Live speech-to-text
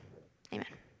Amen.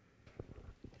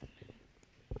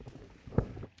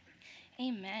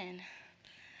 Amen.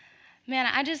 Man,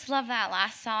 I just love that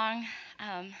last song.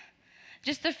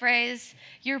 Just the phrase,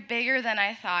 "You're bigger than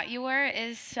I thought you were,"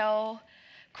 is so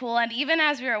cool. And even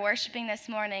as we were worshiping this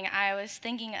morning, I was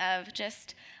thinking of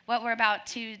just what we're about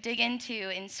to dig into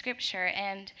in Scripture.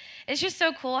 And it's just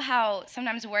so cool how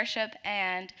sometimes worship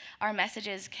and our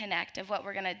messages connect of what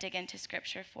we're going to dig into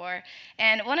Scripture for.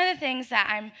 And one of the things that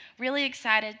I'm really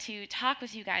excited to talk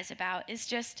with you guys about is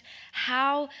just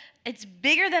how it's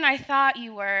bigger than I thought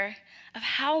you were, of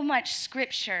how much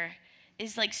Scripture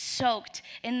is like soaked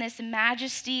in this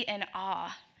majesty and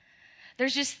awe.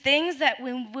 There's just things that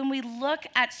when we look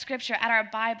at Scripture, at our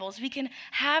Bibles, we can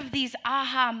have these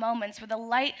aha moments where the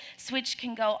light switch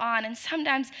can go on. And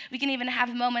sometimes we can even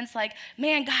have moments like,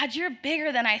 man, God, you're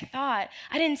bigger than I thought.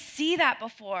 I didn't see that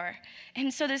before.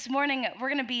 And so this morning, we're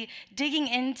going to be digging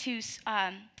into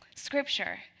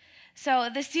Scripture. So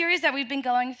the series that we've been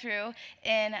going through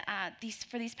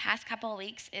for these past couple of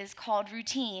weeks is called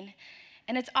Routine.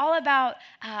 And it's all about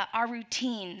our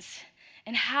routines.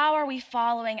 And how are we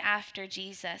following after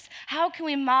Jesus? How can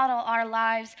we model our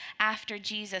lives after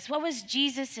Jesus? What was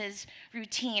Jesus's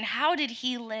routine? How did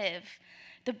he live?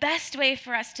 The best way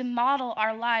for us to model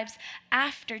our lives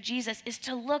after Jesus is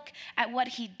to look at what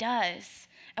he does,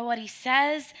 at what he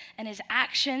says and his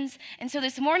actions. And so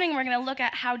this morning we're going to look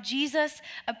at how Jesus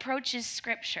approaches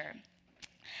Scripture.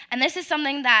 And this is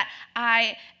something that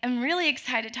I am really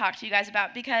excited to talk to you guys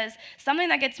about, because something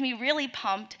that gets me really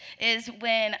pumped is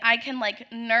when I can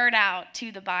nerd out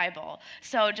to the Bible.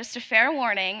 So just a fair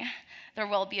warning, there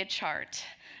will be a chart.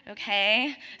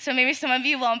 Okay, so maybe some of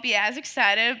you won't be as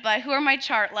excited, but who are my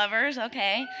chart lovers?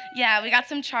 Okay, yeah, we got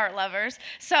some chart lovers.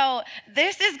 So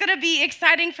this is going to be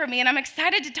exciting for me, and I'm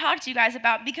excited to talk to you guys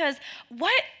about, because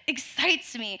what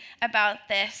excites me about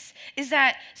this is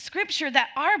that Scripture, that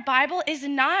our Bible is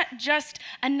not just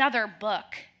another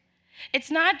book. It's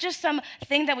not just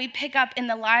something that we pick up in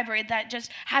the library that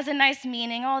just has a nice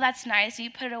meaning. Oh, that's nice,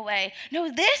 you put it away. No,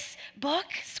 this book,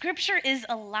 Scripture, is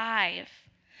alive.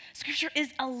 Scripture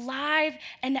is alive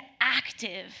and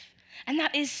active, and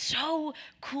that is so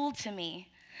cool to me,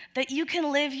 that you can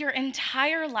live your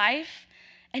entire life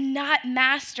and not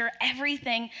master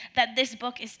everything that this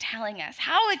book is telling us.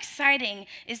 How exciting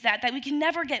is that we can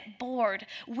never get bored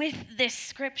with this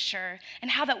Scripture,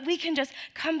 and how that we can just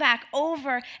come back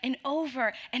over and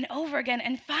over and over again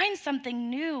and find something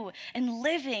new and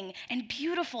living and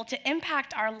beautiful to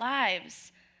impact our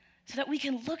lives, so that we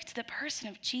can look to the person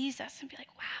of Jesus and be like,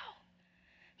 wow,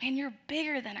 man, you're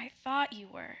bigger than I thought you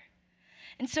were.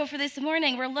 And so for this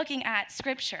morning, we're looking at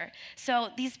Scripture. So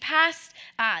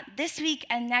this week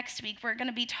and next week, we're going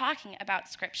to be talking about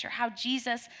Scripture, how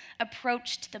Jesus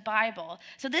approached the Bible.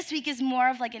 So this week is more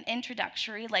of an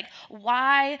introductory,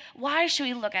 why should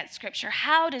we look at Scripture?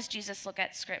 How does Jesus look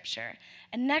at Scripture?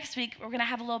 And next week, we're going to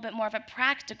have a little bit more of a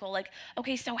practical,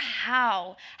 okay, so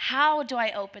how do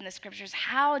I open the Scriptures?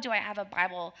 How do I have a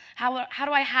Bible? How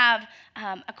do I have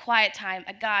a quiet time,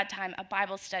 a God time, a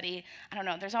Bible study? I don't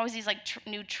know. There's always these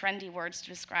new trendy words to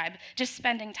describe just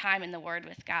spending time in the Word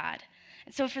with God.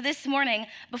 And so for this morning,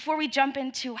 before we jump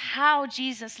into how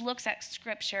Jesus looks at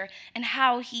Scripture and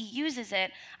how he uses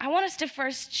it, I want us to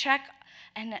first check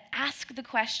and ask the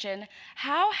question,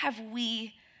 how have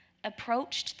we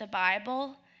approached the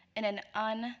Bible in an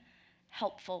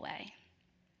unhelpful way?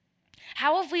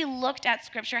 How have we looked at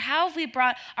Scripture? How have we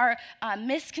brought our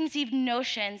misconceived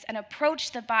notions and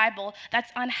approached the Bible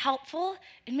that's unhelpful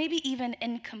and maybe even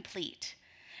incomplete?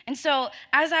 And so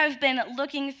as I've been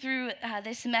looking through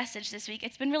this message this week,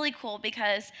 it's been really cool,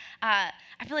 because I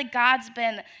feel like God's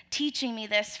been teaching me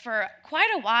this for quite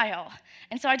a while.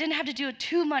 And so I didn't have to do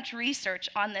too much research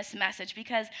on this message,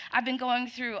 because I've been going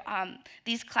through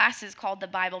these classes called the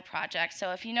Bible Project.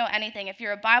 So if you know anything, if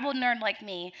you're a Bible nerd like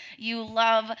me, you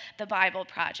love the Bible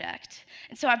Project.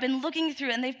 And so I've been looking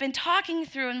through, and they've been talking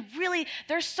through, and really,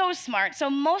 they're so smart. So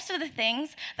most of the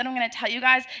things that I'm going to tell you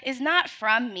guys is not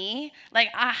from me.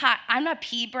 I'm a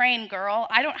pea-brain girl.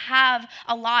 I don't have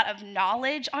a lot of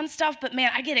knowledge on stuff, but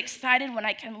man, I get excited when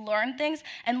I can learn things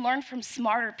and learn from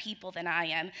smarter people than I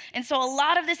am. And so a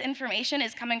lot of this information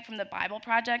is coming from the Bible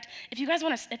Project. If you guys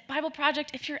want to, Bible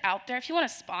Project, if you're out there, if you want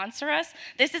to sponsor us,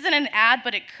 this isn't an ad,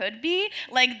 but it could be.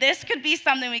 This could be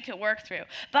something we could work through.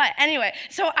 But anyway,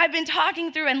 so I've been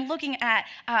talking through and looking at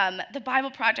the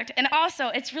Bible Project, and also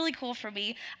it's really cool for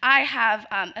me. I have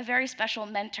a very special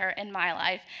mentor in my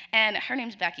life, and her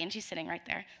name's Becky, and she's sitting right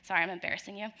there. Sorry, I'm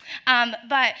embarrassing you.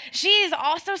 But she is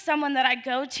also someone that I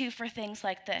go to for things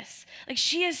like this. Like,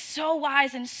 she is so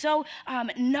wise and so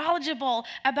knowledgeable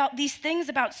about these things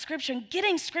about Scripture and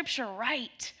getting Scripture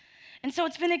right. And so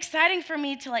it's been exciting for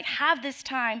me to have this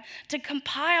time to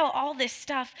compile all this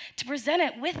stuff, to present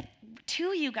it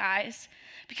to you guys,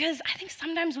 because I think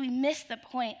sometimes we miss the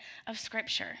point of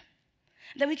Scripture.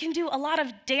 That we can do a lot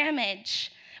of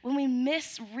damage when we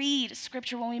misread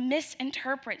Scripture, when we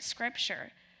misinterpret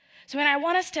Scripture. So I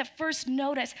want us to first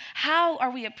notice, how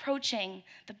are we approaching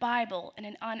the Bible in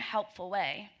an unhelpful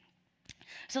way?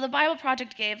 So the Bible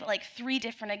Project gave 3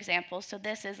 different examples. So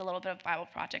this is a little bit of Bible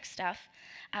Project stuff.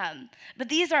 But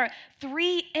these are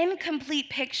 3 incomplete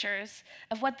pictures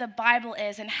of what the Bible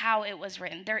is and how it was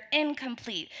written. They're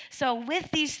incomplete. So with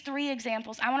these 3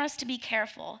 examples, I want us to be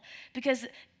careful, because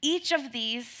each of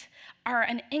these are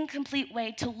an incomplete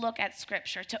way to look at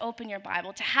Scripture, to open your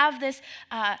Bible, to have this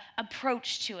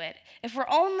approach to it. If we're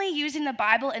only using the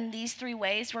Bible in these 3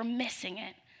 ways, we're missing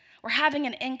it. We're having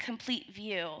an incomplete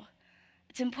view.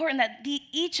 It's important that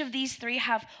each of these 3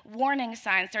 have warning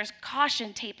signs. There's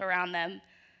caution tape around them.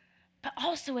 But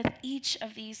also with each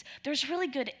of these, there's really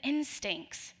good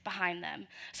instincts behind them.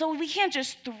 So we can't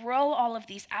just throw all of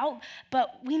these out,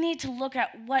 but we need to look at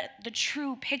what the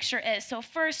true picture is. So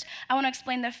first, I want to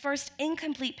explain the first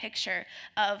incomplete picture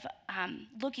of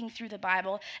looking through the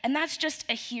Bible, and that's just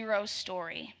a hero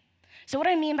story. So what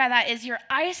I mean by that is you're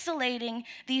isolating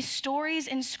these stories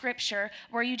in Scripture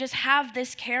where you just have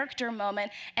this character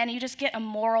moment and you just get a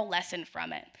moral lesson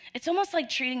from it. It's almost like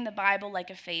treating the Bible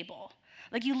like a fable.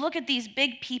 Like, you look at these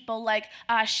big people like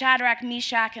Shadrach,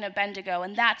 Meshach, and Abednego,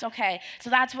 and that's okay. So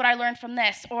that's what I learned from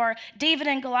this. Or David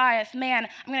and Goliath, man,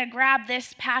 I'm going to grab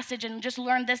this passage and just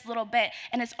learn this little bit.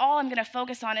 And it's all I'm going to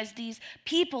focus on is these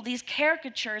people, these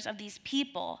caricatures of these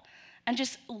people, and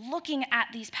just looking at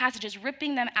these passages,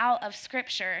 ripping them out of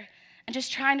Scripture, and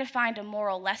just trying to find a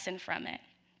moral lesson from it.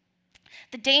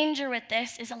 The danger with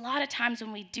this is a lot of times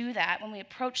when we do that, when we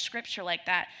approach Scripture like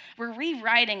that, we're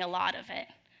rewriting a lot of it.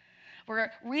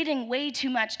 We're reading way too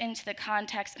much into the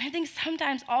context. And I think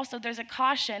sometimes also there's a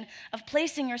caution of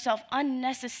placing yourself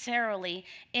unnecessarily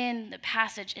in the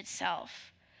passage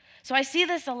itself. So I see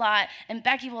this a lot, and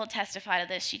Becky will testify to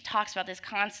this. She talks about this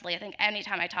constantly, I think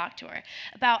anytime I talk to her,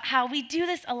 about how we do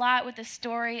this a lot with the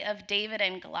story of David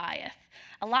and Goliath.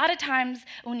 A lot of times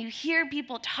when you hear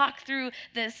people talk through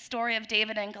this story of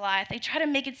David and Goliath, they try to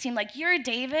make it seem like you're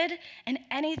David and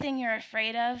anything you're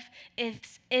afraid of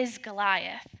is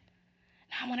Goliath.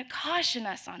 I want to caution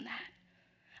us on that.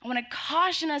 I want to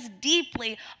caution us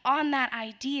deeply on that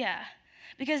idea,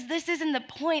 because this isn't the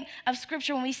point of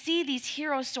Scripture. When we see these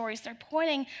hero stories, they're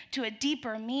pointing to a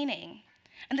deeper meaning.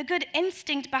 And the good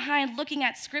instinct behind looking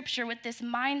at Scripture with this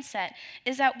mindset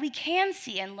is that we can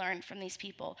see and learn from these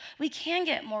people. We can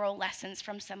get moral lessons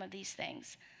from some of these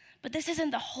things. But this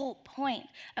isn't the whole point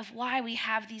of why we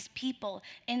have these people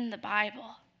in the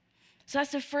Bible. So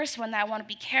that's the first one that I want to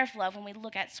be careful of when we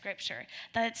look at Scripture,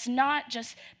 that it's not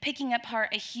just picking apart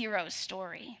a hero's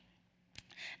story.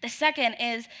 The second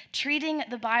is treating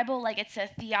the Bible like it's a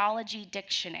theology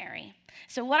dictionary.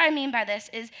 So what I mean by this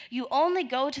is you only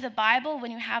go to the Bible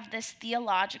when you have this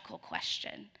theological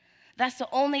question. That's the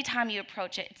only time you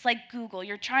approach it. It's like Google.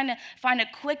 You're trying to find a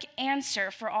quick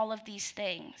answer for all of these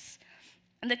things.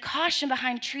 And the caution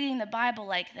behind treating the Bible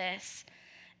like this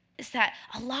is that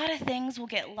a lot of things will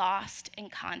get lost in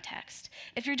context.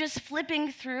 If you're just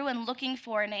flipping through and looking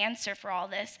for an answer for all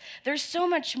this, there's so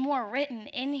much more written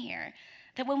in here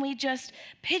that when we just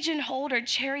pigeonhole or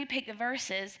cherry pick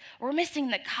verses, we're missing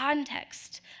the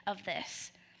context of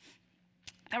this.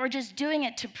 That we're just doing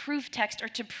it to prove text or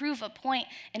to prove a point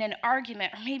in an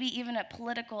argument or maybe even a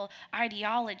political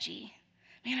ideology.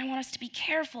 Man, I want us to be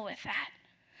careful with that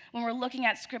when we're looking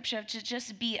at Scripture, to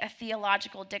just be a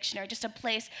theological dictionary, just a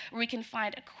place where we can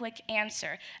find a quick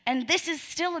answer. And this is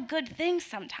still a good thing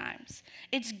sometimes.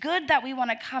 It's good that we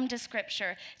want to come to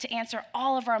Scripture to answer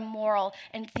all of our moral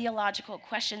and theological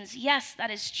questions. Yes, that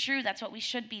is true. That's what we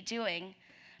should be doing.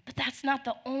 But that's not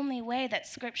the only way that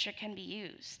Scripture can be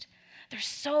used. There's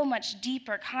so much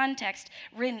deeper context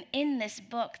written in this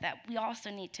book that we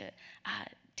also need to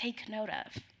take note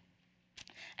of.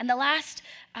 And the last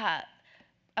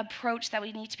approach that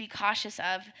we need to be cautious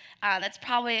of, that's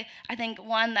probably, I think,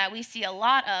 one that we see a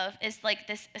lot of, is like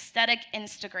this aesthetic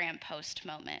Instagram post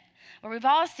moment, where we've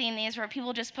all seen these, where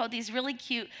people just post these really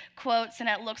cute quotes and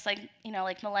it looks like,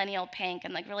 like millennial pink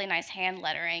and like really nice hand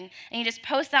lettering, and you just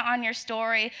post that on your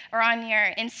story or on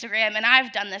your Instagram, and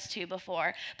I've done this too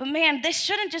before. But man, this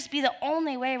shouldn't just be the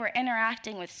only way we're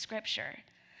interacting with Scripture.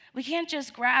 We can't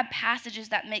just grab passages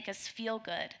that make us feel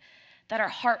good, that are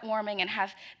heartwarming and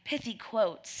have pithy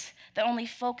quotes that only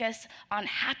focus on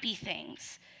happy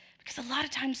things. Because a lot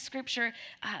of times Scripture,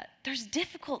 there's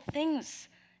difficult things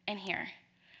in here.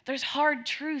 There's hard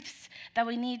truths that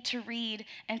we need to read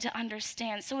and to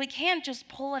understand. So we can't just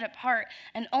pull it apart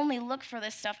and only look for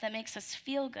this stuff that makes us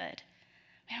feel good.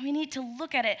 Man, we need to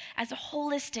look at it as a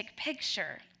holistic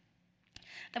picture.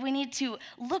 That we need to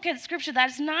look at Scripture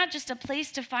that is not just a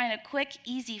place to find a quick,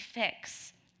 easy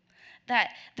fix.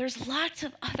 That there's lots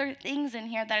of other things in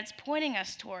here that it's pointing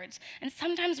us towards. And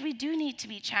sometimes we do need to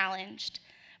be challenged.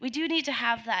 We do need to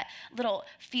have that little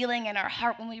feeling in our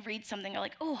heart when we read something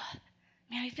like, oh,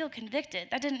 man, I feel convicted.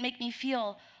 That didn't make me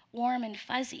feel warm and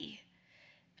fuzzy.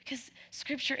 Because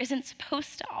Scripture isn't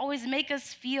supposed to always make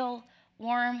us feel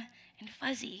warm and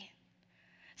fuzzy.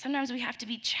 Sometimes we have to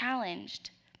be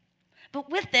challenged. But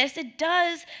with this, it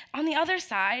does, on the other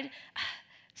side,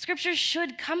 Scripture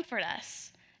should comfort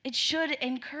us. It should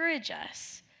encourage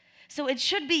us. So it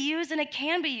should be used, and it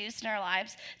can be used in our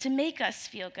lives to make us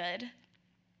feel good.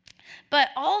 But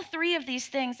all three of these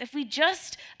things, if we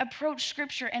just approach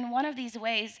Scripture in one of these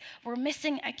ways, we're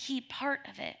missing a key part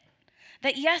of it.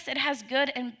 That yes, it has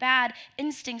good and bad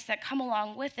instincts that come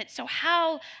along with it. So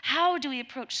how do we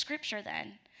approach Scripture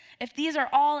then? If these are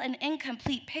all an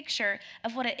incomplete picture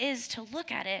of what it is to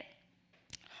look at it,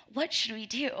 what should we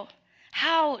do?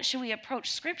 How should we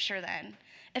approach Scripture then?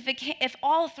 If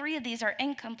all three of these are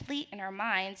incomplete in our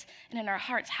minds and in our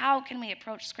hearts, how can we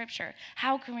approach Scripture?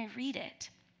 How can we read it?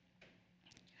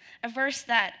 A verse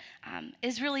that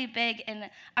is really big in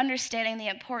understanding the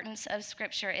importance of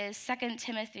Scripture is 2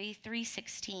 Timothy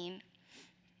 3:16.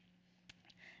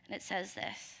 And it says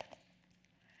this.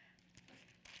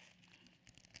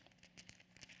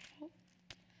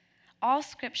 All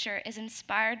Scripture is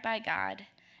inspired by God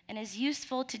and is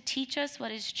useful to teach us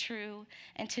what is true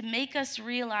and to make us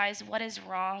realize what is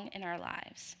wrong in our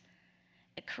lives.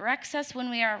 It corrects us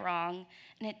when we are wrong,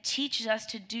 and it teaches us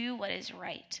to do what is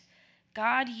right.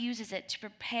 God uses it to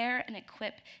prepare and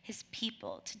equip his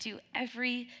people to do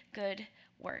every good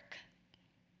work.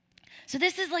 So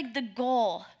this is like the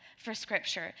goal for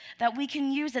Scripture, that we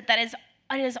can use it, it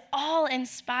is all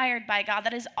inspired by God,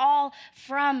 that is all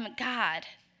from God,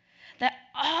 that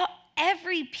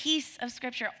every piece of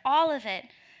Scripture, all of it,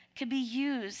 could be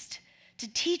used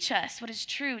to teach us what is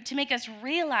true, to make us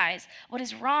realize what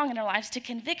is wrong in our lives, to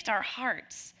convict our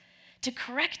hearts, to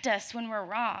correct us when we're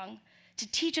wrong,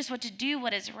 to teach us what to do,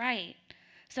 what is right,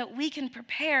 so that we can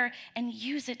prepare and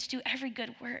use it to do every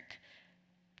good work,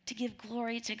 to give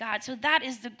glory to God. So that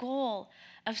is the goal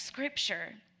of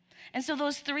Scripture. And so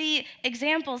those three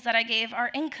examples that I gave are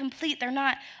incomplete. They're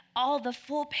not all the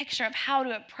full picture of how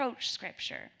to approach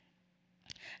Scripture.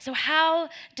 So how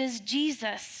does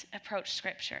Jesus approach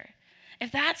Scripture?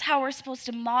 If that's how we're supposed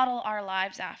to model our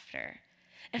lives after,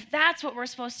 if that's what we're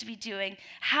supposed to be doing,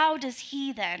 how does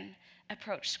he then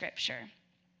approach Scripture?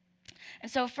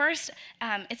 And so first,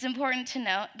 it's important to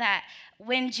note that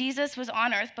when Jesus was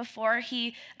on earth, before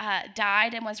he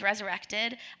died and was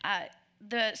resurrected,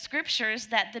 the scriptures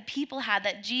that the people had,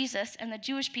 that Jesus and the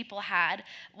Jewish people had,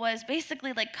 was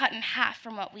basically like cut in half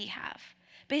from what we have.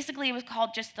 Basically, it was called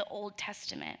just the Old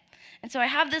Testament. And so I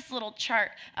have this little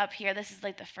chart up here. This is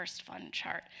like the first fun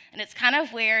chart. And it's kind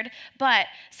of weird. But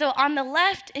so on the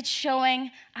left, it's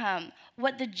showing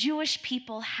what the Jewish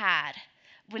people had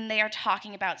when they are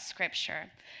talking about Scripture.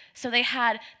 So they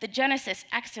had the Genesis,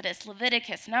 Exodus,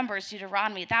 Leviticus, Numbers,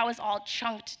 Deuteronomy. That was all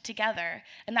chunked together.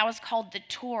 And that was called the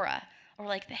Torah, or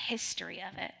like the history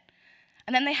of it.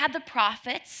 And then they had the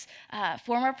prophets,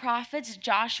 former prophets,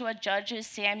 Joshua, Judges,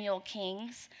 Samuel,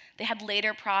 Kings. They had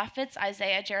later prophets,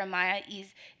 Isaiah, Jeremiah,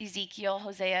 Ezekiel,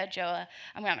 Hosea, Joah.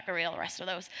 I'm not going to read all the rest of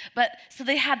those. But so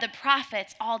they had the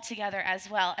prophets all together as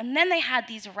well. And then they had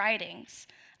these writings,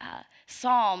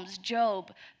 Psalms,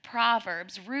 Job,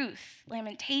 Proverbs, Ruth,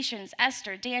 Lamentations,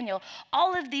 Esther, Daniel,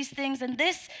 all of these things. And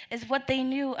this is what they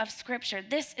knew of Scripture.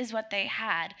 This is what they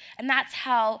had. And that's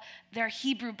how their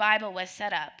Hebrew Bible was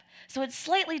set up. So it's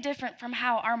slightly different from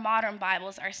how our modern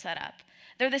Bibles are set up.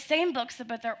 They're the same books,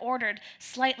 but they're ordered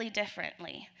slightly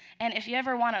differently. And if you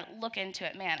ever want to look into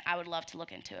it, man, I would love to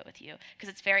look into it with you, because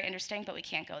it's very interesting, but we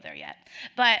can't go there yet.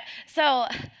 But so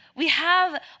we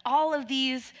have all of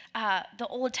these, the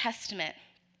Old Testament.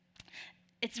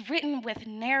 It's written with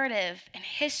narrative and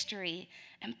history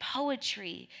and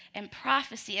poetry and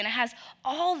prophecy, and it has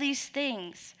all these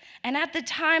things. And at the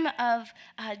time of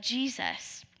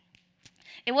Jesus,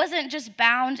 it wasn't just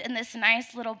bound in this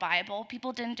nice little Bible.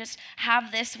 People didn't just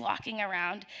have this walking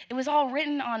around. It was all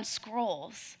written on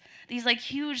scrolls. These like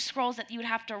huge scrolls that you would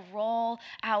have to roll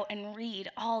out and read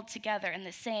all together in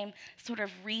the same sort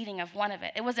of reading of one of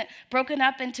it. It wasn't broken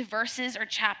up into verses or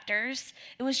chapters.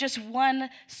 It was just one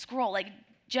scroll, like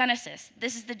Genesis.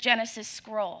 This is the Genesis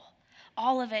scroll,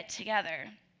 all of it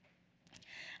together.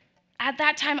 At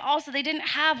that time also, they didn't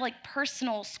have like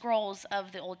personal scrolls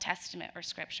of the Old Testament or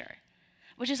scripture,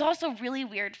 which is also really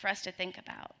weird for us to think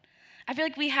about. I feel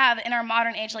like we have in our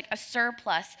modern age like a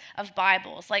surplus of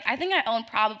Bibles. Like I think I own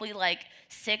probably like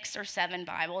 6 or 7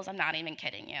 Bibles. I'm not even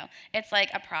kidding you. It's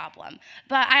like a problem.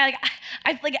 But I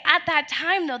like at that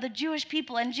time though, the Jewish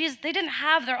people and Jesus, they didn't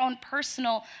have their own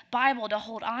personal Bible to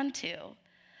hold on to.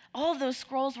 All of those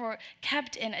scrolls were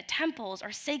kept in temples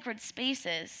or sacred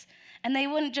spaces. And they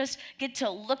wouldn't just get to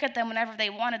look at them whenever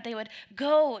they wanted. They would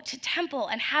go to temple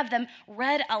and have them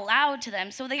read aloud to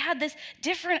them. So they had this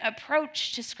different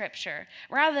approach to scripture.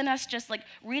 Rather than us just like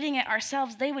reading it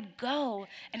ourselves, they would go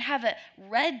and have it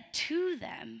read to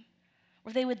them,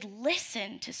 or they would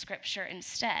listen to scripture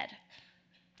instead.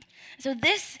 So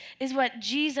this is what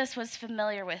Jesus was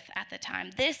familiar with at the time.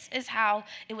 This is how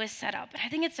it was set up. And I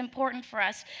think it's important for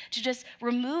us to just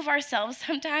remove ourselves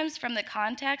sometimes from the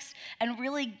context and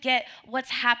really get what's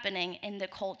happening in the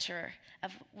culture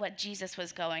of what Jesus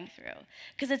was going through.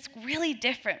 Because it's really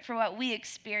different for what we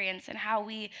experience and how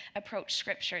we approach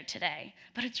scripture today.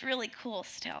 But it's really cool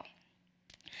still.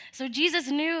 So Jesus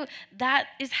knew that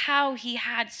is how he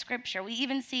had scripture. We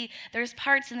even see there's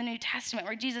parts in the New Testament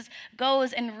where Jesus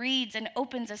goes and reads and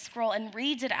opens a scroll and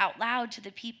reads it out loud to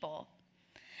the people.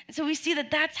 And so we see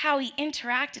that that's how he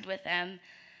interacted with them.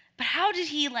 But how did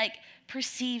he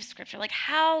perceive scripture?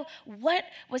 What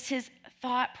was his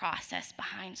thought process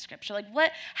behind scripture?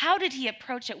 How did he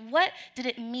approach it? What did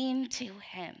it mean to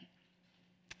him?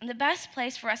 And the best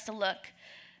place for us to look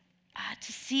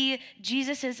to see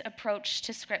Jesus' approach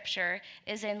to scripture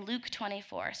is in Luke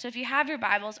 24. So if you have your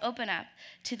Bibles, open up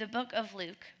to the book of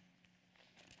Luke.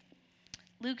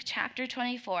 Luke chapter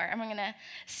 24, and we're going to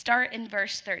start in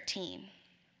verse 13.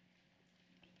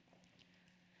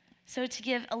 So to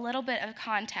give a little bit of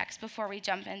context before we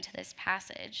jump into this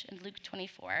passage in Luke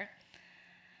 24,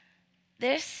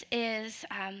 this is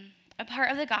a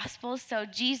part of the gospel. So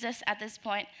Jesus at this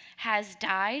point has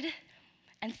died,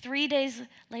 and 3 days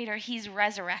later, he's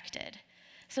resurrected.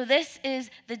 So this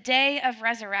is the day of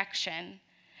resurrection.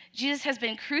 Jesus has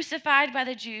been crucified by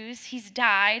the Jews. He's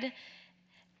died.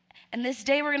 And this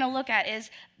day we're going to look at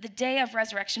is the day of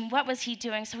resurrection. What was he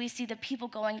doing? So we see the people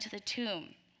going to the tomb.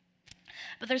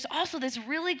 But there's also this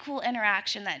really cool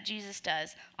interaction that Jesus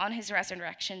does on his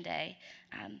resurrection day.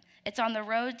 It's on the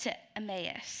road to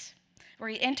Emmaus, where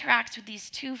he interacts with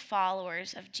these 2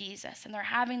 followers of Jesus, and they're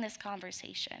having this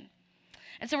conversation.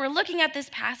 And so we're looking at this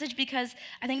passage because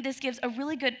I think this gives a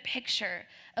really good picture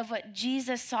of what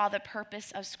Jesus saw the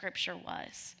purpose of Scripture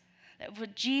was,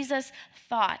 what Jesus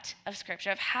thought of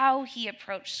Scripture, of how he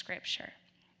approached Scripture.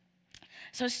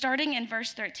 So starting in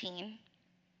verse 13,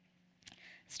 it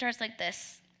starts like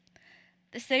this.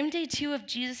 The same day 2 of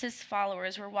Jesus'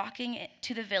 followers were walking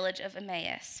to the village of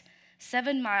Emmaus,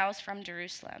 7 miles from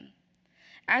Jerusalem.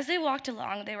 As they walked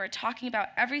along, they were talking about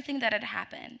everything that had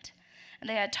happened. And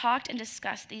they had talked and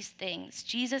discussed these things.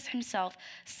 Jesus himself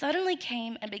suddenly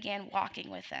came and began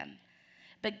walking with them,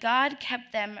 but God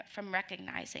kept them from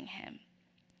recognizing him.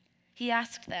 He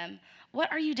asked them,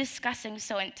 "What are you discussing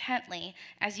so intently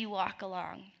as you walk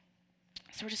along?"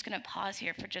 So we're just going to pause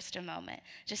here for just a moment,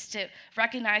 just to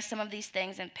recognize some of these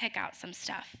things and pick out some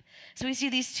stuff. So we see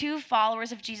these 2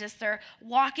 followers of Jesus. They're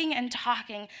walking and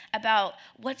talking about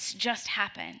what's just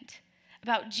happened,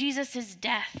 about Jesus'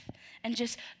 death, and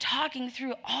just talking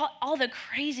through all the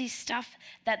crazy stuff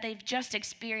that they've just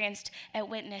experienced and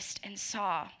witnessed and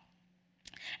saw.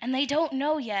 And they don't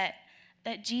know yet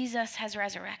that Jesus has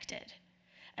resurrected.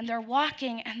 And they're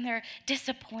walking and they're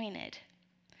disappointed.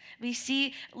 We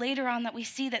see later on that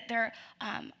they're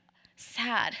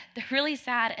sad. They're really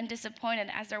sad and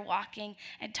disappointed as they're walking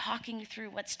and talking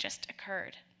through what's just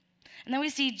occurred. And then we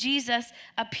see Jesus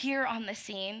appear on the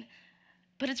scene.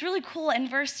 But it's really cool. In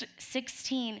verse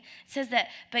 16, it says that,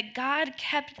 but God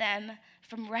kept them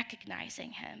from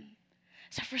recognizing him.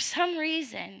 So for some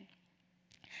reason,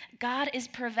 God is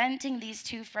preventing these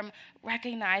 2 from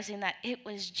recognizing that it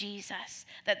was Jesus,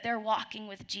 that they're walking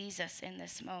with Jesus in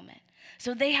this moment.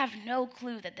 So they have no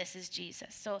clue that this is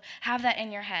Jesus. So have that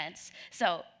in your heads.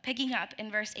 So picking up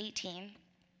in verse 18,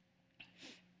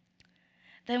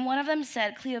 then one of them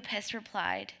said, Cleopas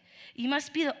replied, "You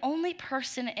must be the only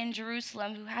person in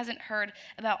Jerusalem who hasn't heard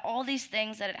about all these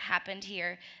things that had happened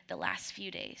here the last few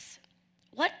days."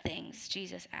 "What things?"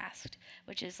 Jesus asked,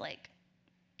 which is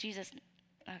Jesus,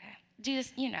 okay.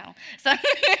 Jesus, So,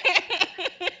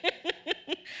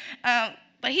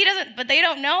 but he doesn't. But they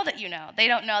don't know that you know. They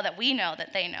don't know that we know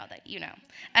that they know that you know.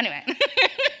 Anyway,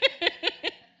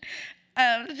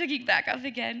 picking back up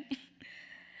again.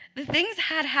 The things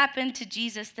had happened to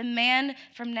Jesus, the man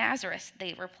from Nazareth,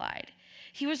 they replied.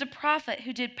 He was a prophet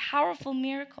who did powerful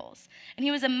miracles, and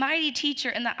he was a mighty teacher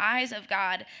in the eyes of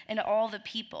God and all the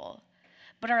people.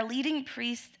 But our leading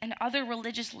priests and other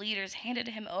religious leaders handed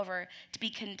him over to be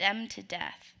condemned to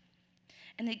death,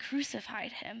 and they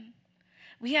crucified him.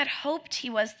 We had hoped he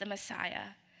was the Messiah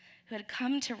who had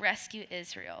come to rescue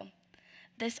Israel.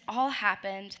 This all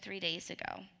happened 3 days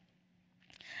ago.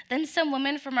 Then some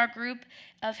women from our group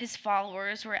of his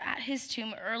followers were at his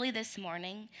tomb early this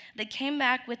morning. They came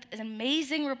back with an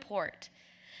amazing report.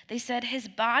 They said his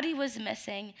body was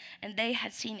missing, and they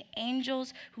had seen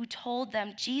angels who told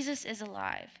them Jesus is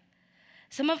alive.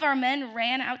 Some of our men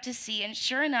ran out to see, and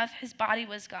sure enough, his body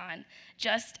was gone,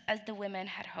 just as the women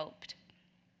had hoped.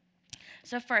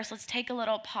 So first, let's take a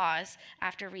little pause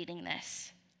after reading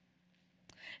this.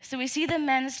 So we see the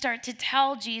men start to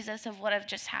tell Jesus of what have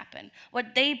just happened,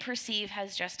 what they perceive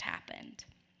has just happened.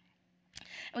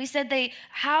 And we said,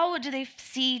 how do they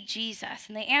see Jesus?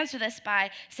 And they answer this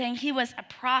by saying he was a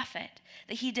prophet,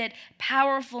 that he did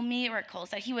powerful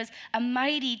miracles, that he was a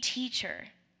mighty teacher.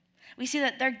 We see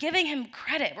that they're giving him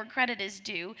credit where credit is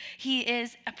due. He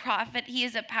is a prophet, he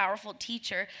is a powerful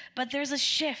teacher, but there's a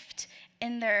shift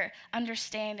in their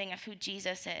understanding of who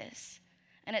Jesus is.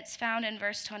 And it's found in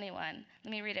verse 21.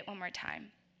 Let me read it one more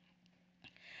time.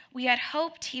 We had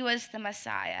hoped he was the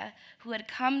Messiah who had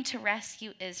come to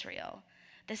rescue Israel.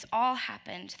 This all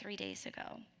happened 3 days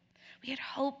ago. We had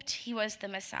hoped he was the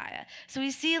Messiah. So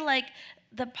we see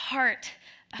the part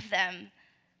of them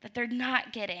that they're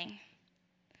not getting.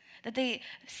 That they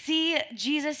see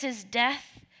Jesus'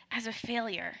 death as a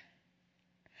failure.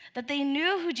 That they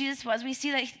knew who Jesus was. We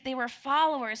see that they were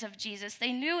followers of Jesus.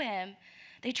 They knew him.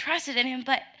 They trusted in him,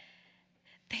 but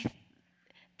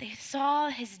they saw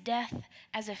his death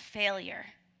as a failure,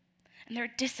 and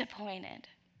they're disappointed.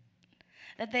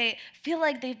 That they feel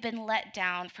like they've been let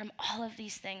down from all of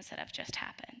these things that have just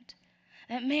happened.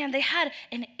 That, man, they had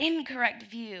an incorrect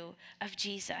view of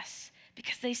Jesus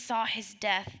because they saw his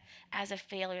death as a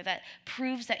failure that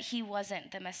proves that he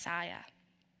wasn't the Messiah.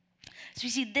 So you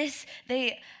see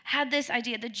they had this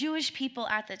idea, the Jewish people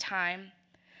at the time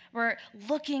were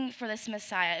looking for this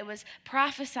Messiah. It was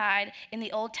prophesied in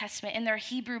the Old Testament, in their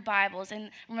Hebrew Bibles.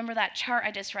 And remember that chart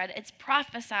I just read? It's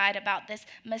prophesied about this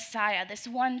Messiah, this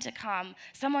one to come,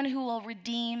 someone who will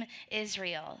redeem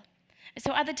Israel. And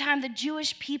so at the time, the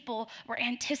Jewish people were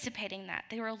anticipating that.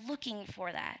 They were looking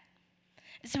for that.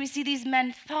 And so we see these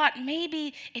men thought,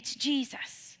 maybe it's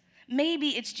Jesus.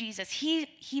 Maybe it's Jesus.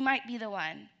 He might be the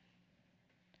one.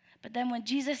 But then when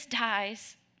Jesus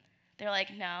dies, they're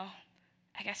like, no,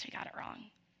 I guess we got it wrong.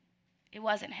 It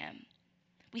wasn't him.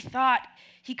 We thought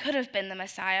he could have been the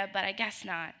Messiah, but I guess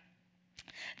not.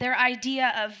 Their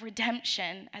idea of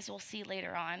redemption, as we'll see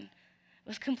later on,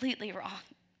 was completely wrong.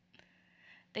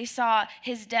 They saw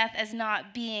his death as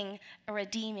not being a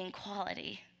redeeming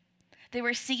quality. They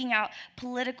were seeking out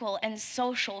political and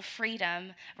social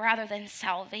freedom rather than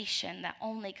salvation that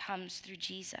only comes through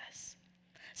Jesus.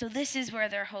 So this is where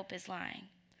their hope is lying.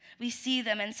 We see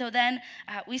them, and so then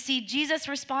we see Jesus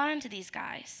respond to these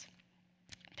guys.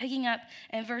 Picking up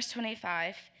in verse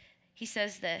 25, he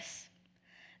says this.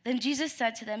 Then Jesus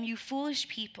said to them, "You foolish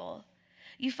people,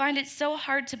 you find it so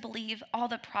hard to believe all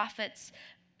that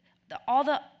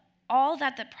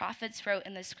the prophets wrote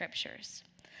in the scriptures.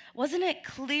 Wasn't it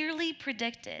clearly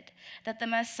predicted that the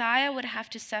Messiah would have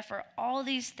to suffer all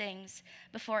these things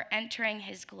before entering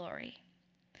his glory?"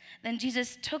 Then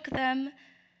Jesus took them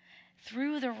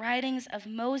through the writings of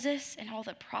Moses and all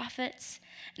the prophets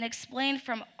and explained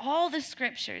from all the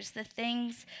scriptures the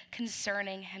things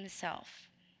concerning himself.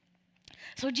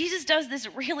 So Jesus does this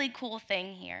really cool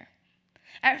thing here.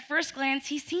 At first glance,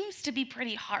 he seems to be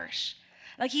pretty harsh.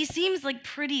 He seems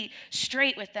pretty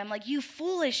straight with them, you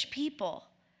foolish people.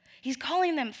 He's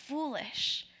calling them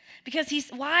foolish.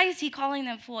 Why is he calling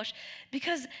them foolish?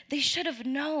 Because they should have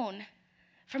known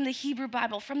from the Hebrew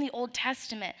Bible, from the Old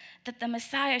Testament, that the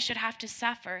Messiah should have to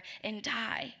suffer and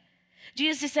die.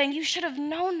 Jesus is saying, you should have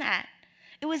known that.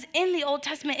 It was in the Old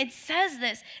Testament. It says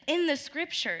this in the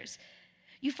scriptures.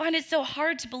 You find it so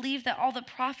hard to believe that all the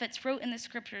prophets wrote in the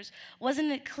scriptures.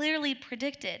 Wasn't it clearly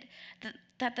predicted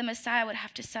that the Messiah would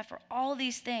have to suffer all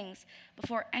these things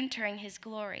before entering his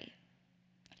glory?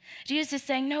 Jesus is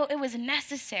saying, no, it was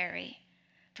necessary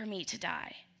for me to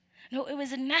die. No, it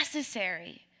was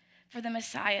necessary for the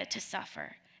Messiah to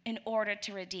suffer in order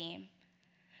to redeem.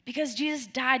 Because Jesus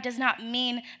died does not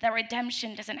mean that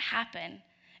redemption doesn't happen.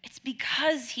 It's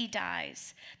because he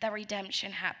dies that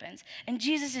redemption happens. And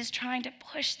Jesus is trying to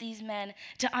push these men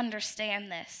to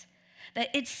understand this. That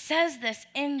it says this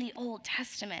in the Old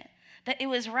Testament, that it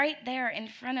was right there in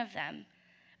front of them,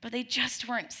 but they just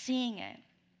weren't seeing it.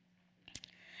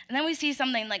 And then we see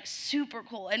something like super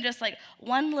cool and just like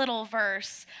one little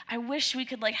verse. I wish we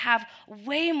could like have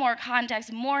way more context,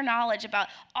 more knowledge about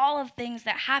all of things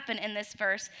that happen in this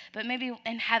verse, but maybe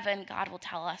in heaven God will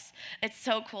tell us. It's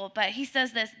so cool. But he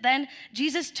says this, then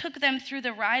Jesus took them through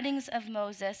the writings of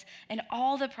Moses and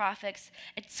all the prophets,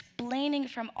 explaining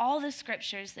from all the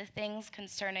scriptures the things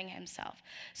concerning himself.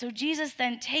 So Jesus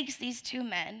then takes these two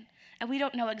men, and we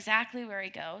don't know exactly where he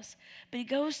goes, but he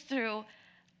goes through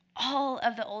all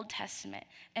of the Old Testament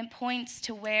and points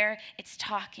to where it's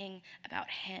talking about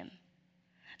him.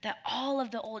 That all of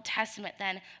the Old Testament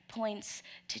then points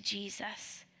to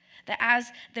Jesus. That as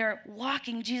they're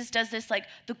walking, Jesus does this like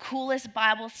the coolest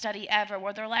Bible study ever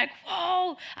where they're like,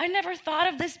 whoa, I never thought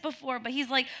of this before. But he's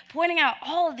like pointing out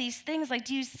all of these things like,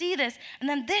 do you see this? And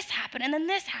then this happened, and then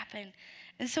this happened.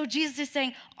 And so Jesus is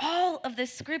saying all of the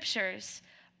scriptures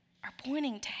are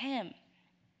pointing to him.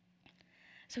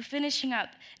 So finishing up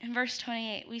in verse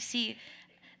 28, we see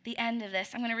the end of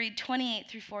this. I'm going to read 28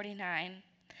 through 49.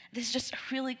 This is just a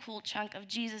really cool chunk of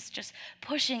Jesus just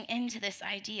pushing into this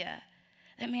idea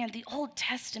that, man, the Old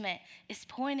Testament is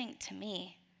pointing to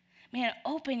me. Man,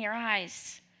 open your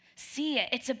eyes. See it.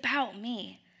 It's about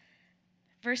me.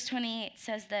 Verse 28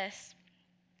 says this.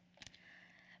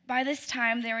 By this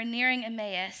time, they were nearing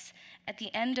Emmaus at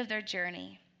the end of their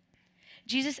journey.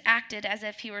 Jesus acted as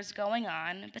if he was going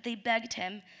on, but they begged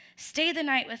him, stay the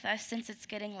night with us since it's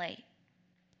getting late.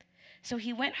 So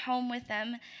he went home with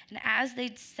them, and as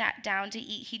they sat down to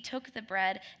eat, he took the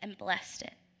bread and blessed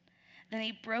it. Then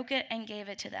he broke it and gave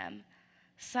it to them.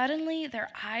 Suddenly their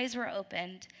eyes were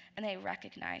opened, and they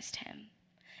recognized him.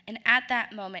 And at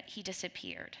that moment, he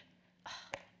disappeared.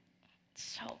 Oh,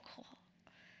 so cool.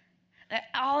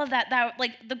 All of that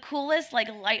like the coolest like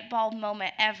light bulb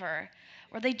moment ever,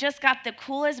 where they just got the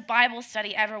coolest Bible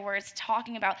study ever, where it's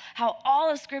talking about how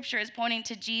all of Scripture is pointing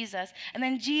to Jesus. And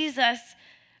then Jesus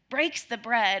breaks the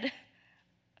bread,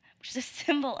 which is a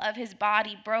symbol of his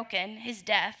body broken, his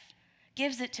death,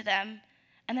 gives it to them.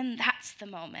 And then that's the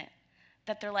moment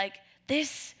that they're like,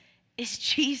 this is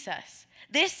Jesus.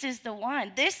 This is the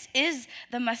one. This is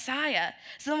the Messiah.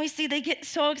 So then we see they get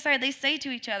so excited. They say to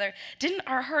each other, didn't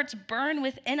our hearts burn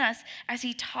within us as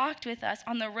he talked with us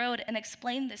on the road and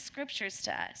explained the scriptures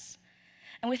to us?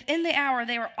 And within the hour,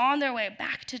 they were on their way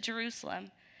back to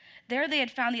Jerusalem. There they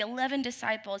had found the 11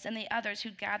 disciples and the others who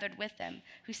gathered with them,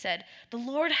 who said, the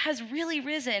Lord has really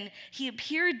risen. He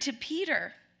appeared to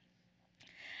Peter.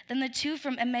 Then the two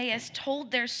from Emmaus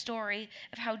told their story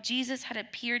of how Jesus had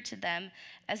appeared to them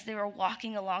as they were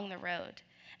walking along the road,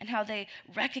 and how they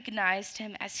recognized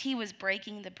him as he was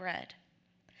breaking the bread.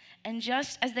 And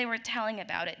just as they were telling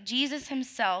about it, Jesus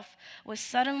himself was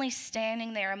suddenly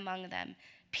standing there among them.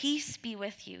 Peace be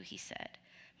with you, he said.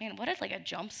 Man, what a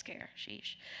jump scare,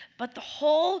 sheesh. But the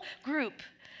whole group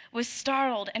was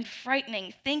startled and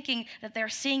frightening, thinking that they're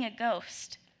seeing a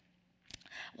ghost.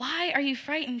 Why are you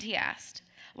frightened, he asked.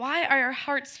 Why are your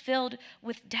hearts filled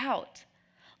with doubt?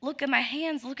 Look at my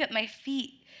hands, look at my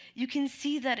feet. You can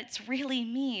see that it's really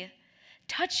me.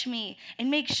 Touch me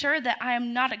and make sure that I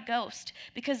am not a ghost,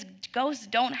 because ghosts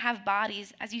don't have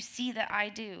bodies, as you see that I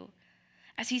do.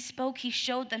 As he spoke, he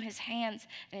showed them his hands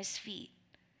and his feet.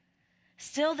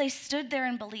 Still, they stood there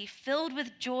in belief, filled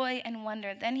with joy and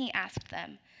wonder. Then he asked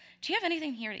them, do you have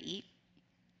anything here to eat?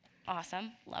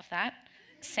 Awesome, love that.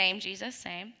 Same, Jesus,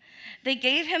 same. They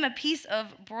gave him a piece of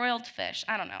broiled fish.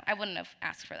 I don't know. I wouldn't have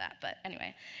asked for that, but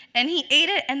anyway. And he ate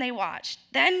it and they watched.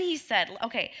 Then he said,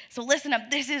 okay, so listen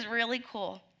up. This is really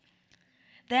cool.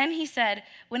 Then he said,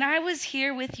 when I was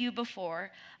here with you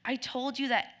before, I told you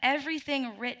that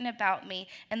everything written about me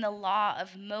in the law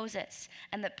of Moses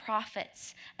and the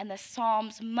prophets and the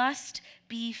Psalms must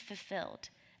be fulfilled.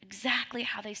 Exactly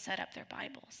how they set up their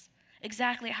Bibles.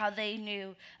 Exactly how they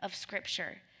knew of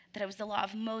Scripture. That it was the law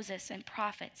of Moses and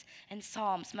prophets and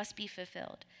Psalms must be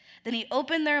fulfilled. Then he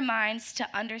opened their minds to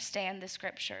understand the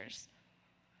scriptures.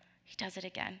 He does it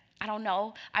again. I don't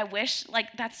know. I wish,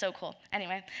 that's so cool.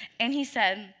 Anyway, and he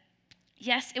said,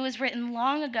 yes, it was written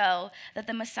long ago that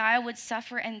the Messiah would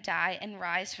suffer and die and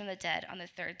rise from the dead on the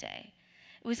third day.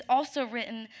 It was also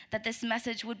written that this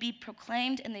message would be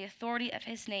proclaimed in the authority of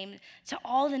his name to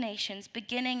all the nations,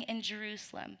 beginning in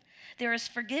Jerusalem. There is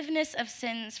forgiveness of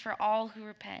sins for all who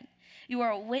repent. You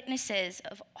are witnesses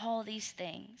of all these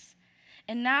things.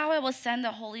 And now I will send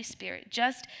the Holy Spirit,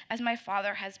 just as my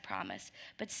Father has promised.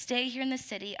 But stay here in the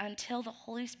city until the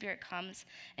Holy Spirit comes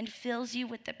and fills you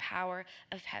with the power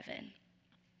of heaven."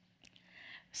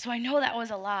 So I know that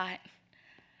was a lot,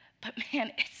 but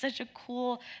man, it's such a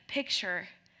cool picture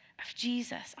of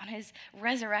Jesus on his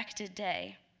resurrected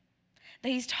day. That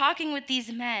he's talking with these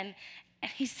men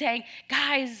and he's saying,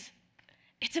 "Guys,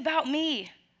 it's about me.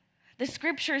 The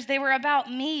scriptures, they were about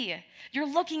me. You're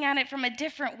looking at it from a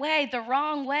different way, the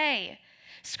wrong way.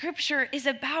 Scripture is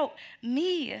about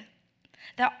me.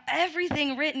 That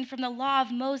everything written from the law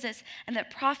of Moses and the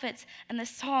prophets and the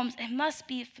Psalms, it must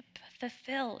be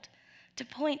fulfilled to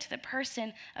point to the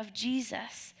person of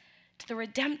Jesus, to the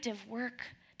redemptive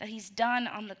work that he's done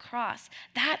on the cross.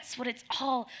 That's what it's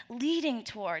all leading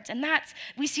towards. And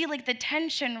we see like the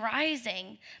tension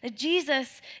rising, that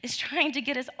Jesus is trying to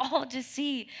get us all to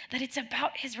see that it's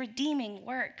about his redeeming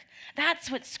work.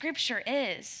 That's what Scripture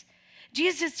is.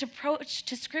 Jesus' approach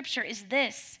to Scripture is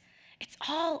this: it's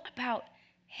all about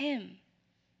him.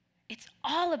 It's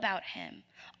all about him.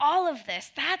 All of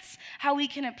this, that's how we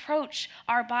can approach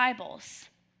our Bibles.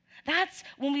 That's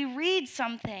when we read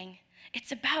something,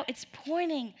 it's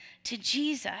pointing to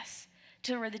Jesus,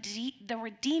 to the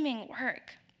redeeming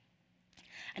work.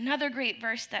 Another great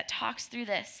verse that talks through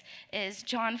this is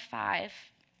John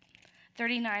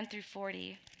 5:39 through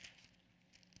 40.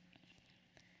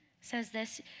 It says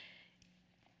this: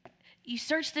 "You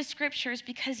search the scriptures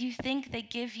because you think they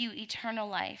give you eternal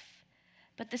life,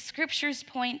 but the scriptures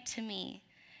point to me.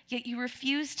 Yet you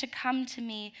refuse to come to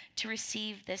me to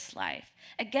receive this life."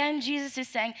 Again, Jesus is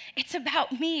saying, it's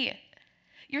about me.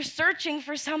 You're searching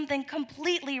for something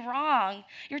completely wrong.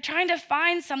 You're trying to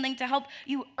find something to help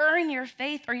you earn your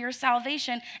faith or your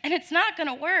salvation, and it's not going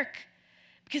to work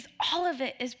because all of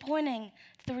it is pointing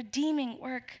to the redeeming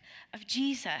work of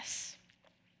Jesus.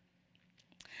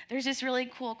 There's this really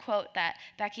cool quote that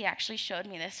Becky actually showed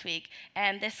me this week,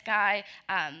 and this guy,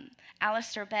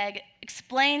 Alistair Begg,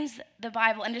 explains the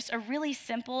Bible in just a really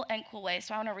simple and cool way,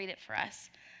 so I want to read it for us.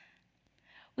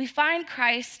 "We find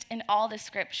Christ in all the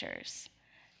scriptures.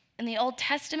 In the Old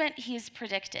Testament, he is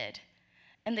predicted.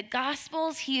 In the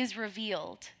Gospels, he is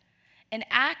revealed. In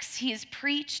Acts, he is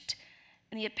preached.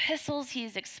 In the epistles, he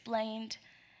is explained.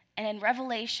 And in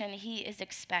Revelation, he is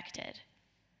expected."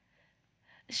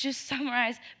 It's just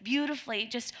summarized beautifully.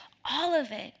 Just all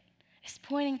of it is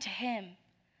pointing to him.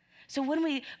 So when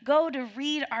we go to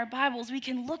read our Bibles, we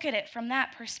can look at it from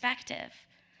that perspective,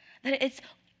 that it's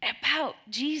about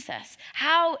Jesus.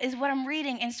 How is what I'm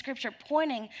reading in Scripture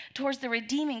pointing towards the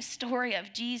redeeming story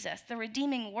of Jesus, the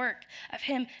redeeming work of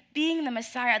him being the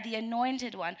Messiah, the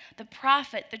anointed one, the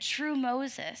prophet, the true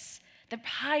Moses, the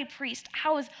high priest?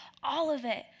 How is all of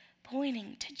it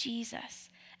pointing to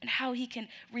Jesus and how he can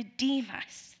redeem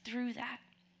us through that?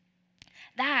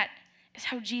 That is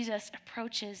how Jesus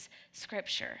approaches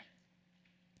Scripture.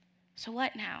 So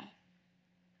what now?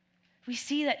 We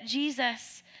see that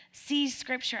Jesus sees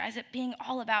Scripture as it being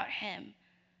all about him.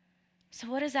 So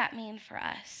what does that mean for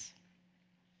us?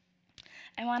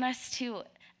 I want us to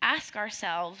ask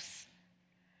ourselves,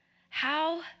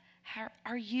 how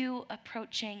are you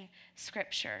approaching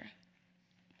Scripture?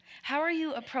 How are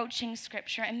you approaching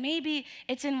Scripture? And maybe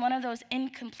it's in one of those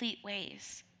incomplete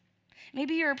ways.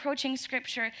 Maybe you're approaching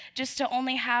Scripture just to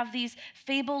only have these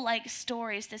fable-like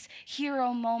stories, this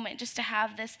hero moment, just to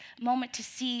have this moment to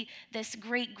see this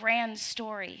great grand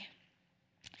story.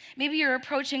 Maybe you're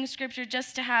approaching Scripture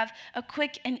just to have a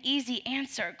quick and easy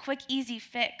answer, a quick, easy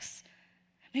fix.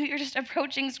 Maybe you're just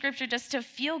approaching Scripture just to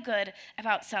feel good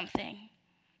about something.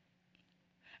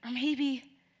 Or maybe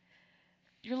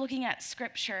you're looking at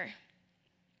Scripture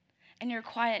in your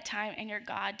quiet time and your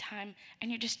God time, and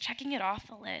you're just checking it off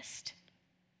the list.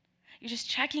 You're just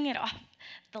checking it off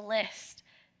the list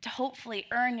to hopefully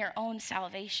earn your own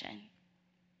salvation.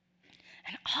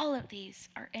 And all of these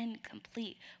are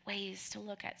incomplete ways to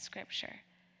look at Scripture.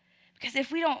 Because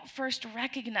if we don't first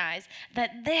recognize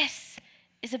that this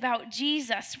is about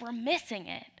Jesus, we're missing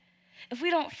it. If we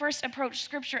don't first approach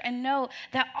Scripture and know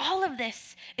that all of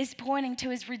this is pointing to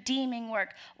his redeeming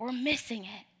work, we're missing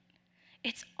it.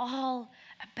 It's all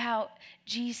about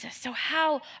Jesus. So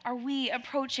how are we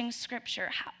approaching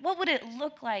Scripture? What would it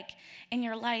look like in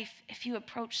your life if you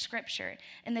approach Scripture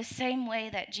in the same way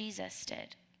that Jesus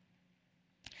did?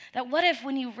 That what if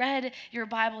when you read your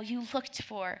Bible, you looked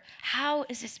for, how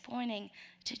is this pointing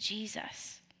to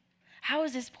Jesus? How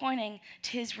is this pointing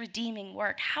to his redeeming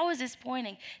work? How is this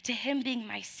pointing to him being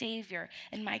my Savior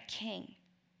and my King?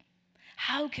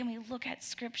 How can we look at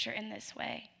Scripture in this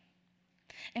way?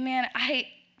 And man,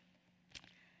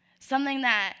 Something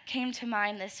that came to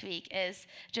mind this week is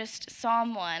just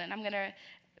Psalm 1, and I'm going to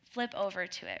flip over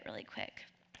to it really quick,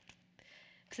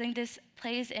 because I think this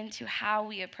plays into how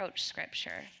we approach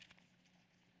Scripture.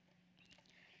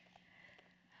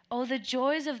 Oh, the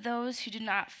joys of those who do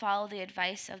not follow the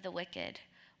advice of the wicked,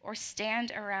 or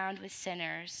stand around with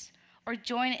sinners, or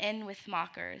join in with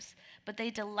mockers, but they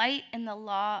delight in the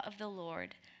law of the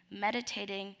Lord,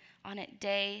 meditating on it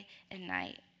day and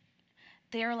night.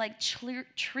 They are like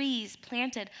trees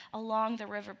planted along the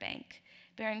riverbank,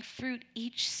 bearing fruit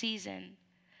each season.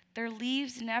 Their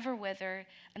leaves never wither,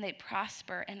 and they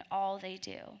prosper in all they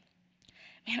do.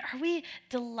 Man, are we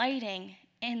delighting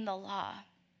in the law?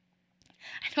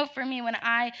 I know for me, when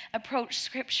I approach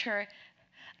Scripture,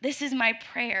 this is my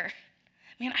prayer.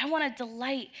 Man, I want to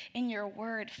delight in your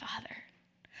word, Father.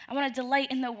 I want to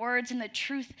delight in the words and the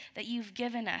truth that you've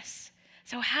given us.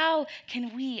 So how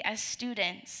can we as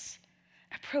students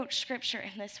approach Scripture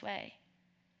in this way?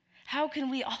 How can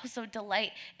we also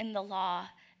delight in the law,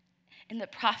 in the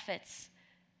prophets,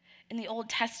 in the Old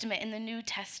Testament, in the New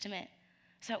Testament,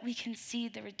 so that we can see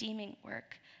the redeeming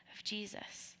work of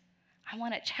Jesus? I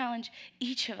want to challenge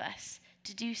each of us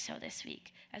to do so this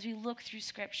week as we look through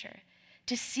Scripture,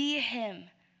 to see him.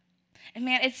 And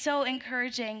man, it's so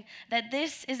encouraging that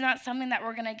this is not something that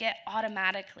we're going to get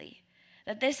automatically,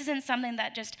 that this isn't something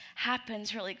that just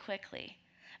happens really quickly.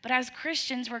 But as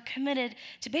Christians, we're committed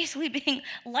to basically being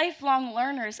lifelong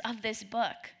learners of this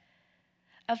book,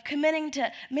 of committing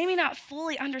to maybe not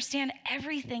fully understand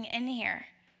everything in here,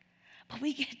 but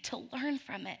we get to learn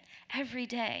from it every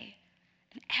day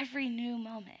and every new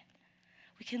moment.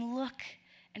 We can look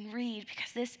and read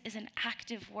because this is an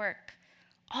active work,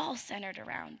 all centered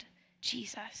around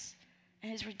Jesus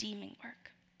and his redeeming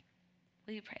work.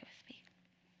 Will you pray with me?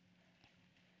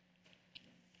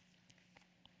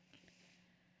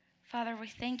 Father, we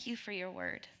thank you for your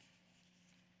word.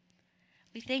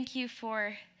 We thank you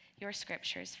for your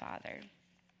Scriptures, Father.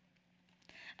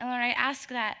 And Lord, I ask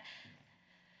that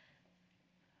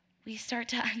we start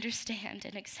to understand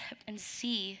and accept and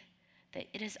see that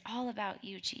it is all about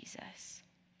you, Jesus.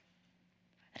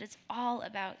 That it's all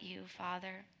about you,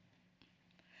 Father.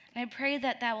 And I pray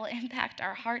that that will impact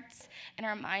our hearts and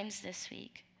our minds this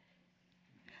week.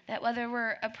 That whether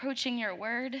we're approaching your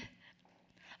word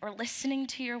or listening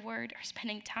to your word or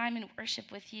spending time in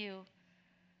worship with you,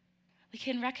 we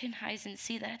can recognize and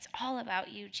see that it's all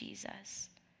about you, Jesus.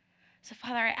 So,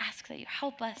 Father, I ask that you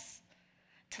help us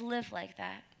to live like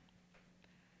that.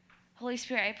 Holy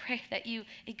Spirit, I pray that you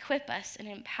equip us and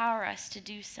empower us to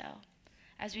do so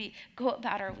as we go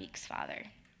about our weeks, Father.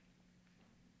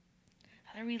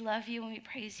 Father, we love you and we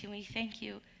praise you and we thank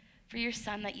you for your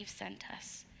Son that you've sent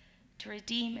us to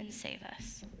redeem and save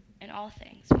us in all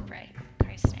things, we pray. In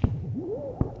Christ's name,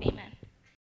 amen.